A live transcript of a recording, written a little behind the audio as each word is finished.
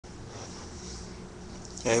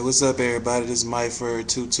Hey, what's up, everybody? This is Mike for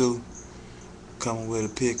 22 coming with a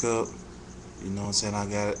pickup. You know what I'm saying? I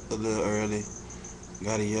got it a little early.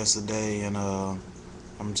 Got it yesterday, and I'm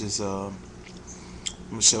gonna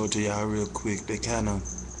show it to y'all real quick. They kind of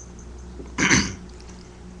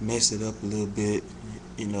messed it up a little bit,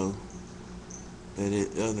 you know. But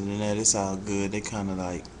other than that, it's all good. They kind of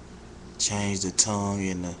like changed the tongue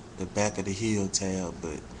and the back of the heel tab,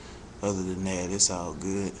 but other than that, it's all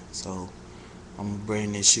good. So I'm gonna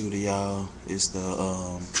bring this shoe to y'all. It's the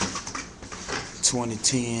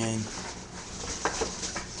 2010.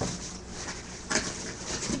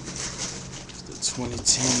 The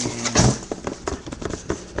 2010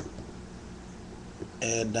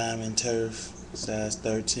 Air Diamond Turf, size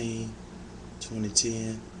 13,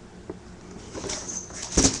 2010.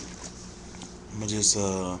 I'm gonna just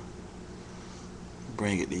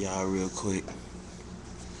bring it to y'all real quick.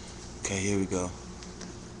 Okay, here we go.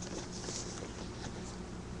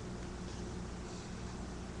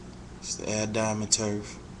 It's the Air Diamond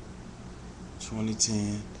Turf,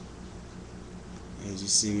 2010. As you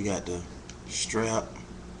see, we got the strap,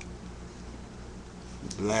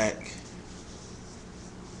 black.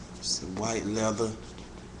 It's the white leather,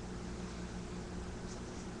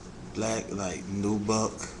 black like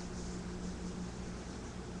nubuck,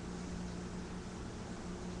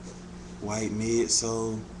 white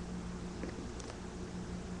midsole,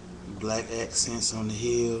 black accents on the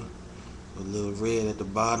heel, a little red at the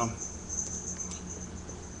bottom.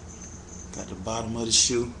 Got the bottom of the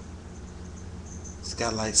shoe. It's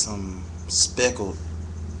got like some speckled,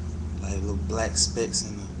 like little black specks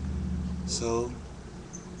in the sole.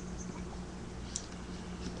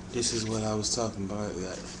 This is what I was talking about. We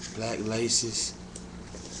got black laces.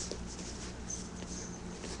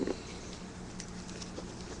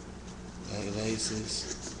 Black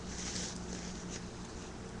laces.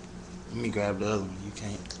 Let me grab the other one. You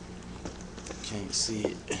can't see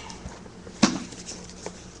it.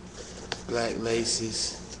 Black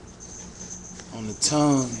laces. On the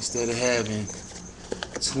tongue, instead of having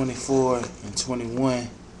 24 and 21, it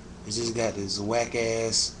just got this whack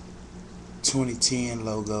ass 2010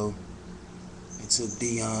 logo. It took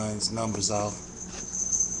Deion's numbers off.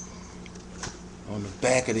 On the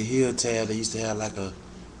back of the heel tab, they used to have like a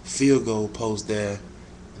field goal post there,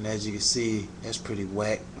 and as you can see, that's pretty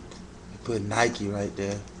whack. They put Nike right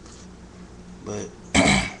there, but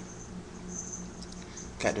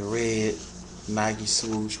got the red Nike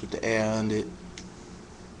swoosh with the air under it.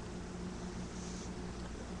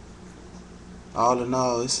 All in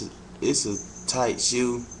all, it's a tight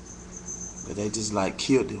shoe, but they just like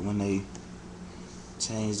killed it when they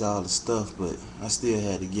changed all the stuff. But I still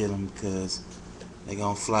had to get them because they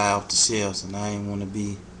gonna fly off the shelves, and I ain't want to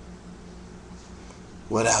be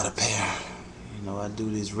without a pair. You know, I do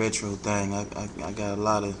this retro thing. I got a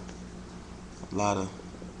lot of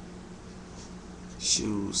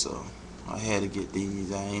shoes, so I had to get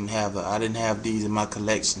these. I didn't have these in my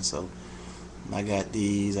collection, so I got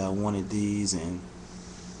these. I wanted these, and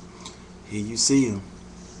here you see them.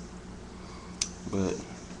 But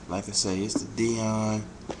like I say, it's the Deion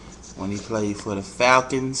when he played for the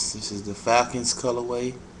Falcons. This is the Falcons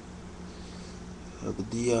colorway of the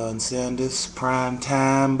Deion Sanders prime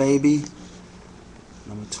time baby,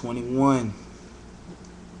 number 21.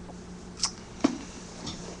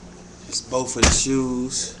 It's both of the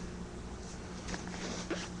shoes.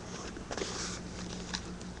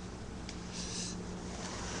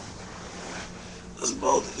 It's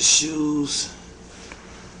both of the shoes.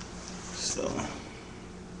 So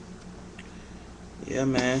yeah,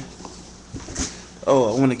 man.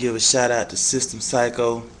 Oh, I want to give a shout out to System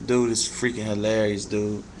Psycho. Dude is freaking hilarious,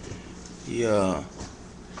 dude. He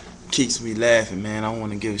keeps me laughing, man. I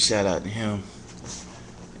want to give a shout out to him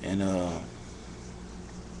and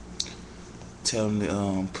tell him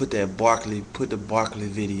to put the Barkley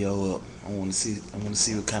video up. I want to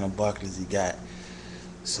see what kind of Barkleys he got.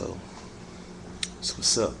 So that's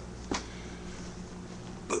what's up.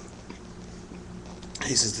 But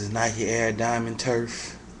this is the Nike Air Diamond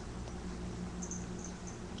Turf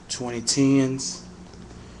 2010s.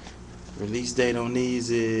 Release date on these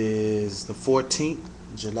is the 14th,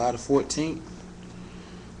 July the 14th.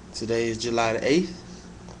 Today is July the 8th.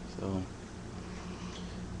 So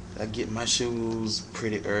I get my shoes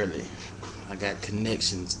pretty early. I got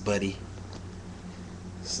connections, buddy.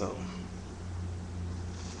 So,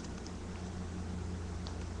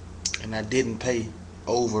 and I didn't pay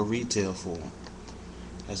over retail for them.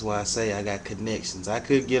 That's why I say I got connections. I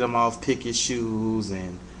could get them off Pick Your Shoes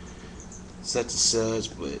and such and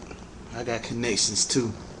such, but I got connections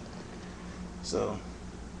too. So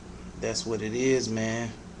that's what it is,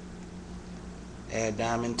 man. Air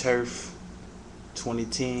Diamond Turf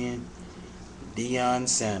 2010 Deion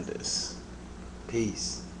Sanders.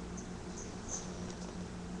 Peace.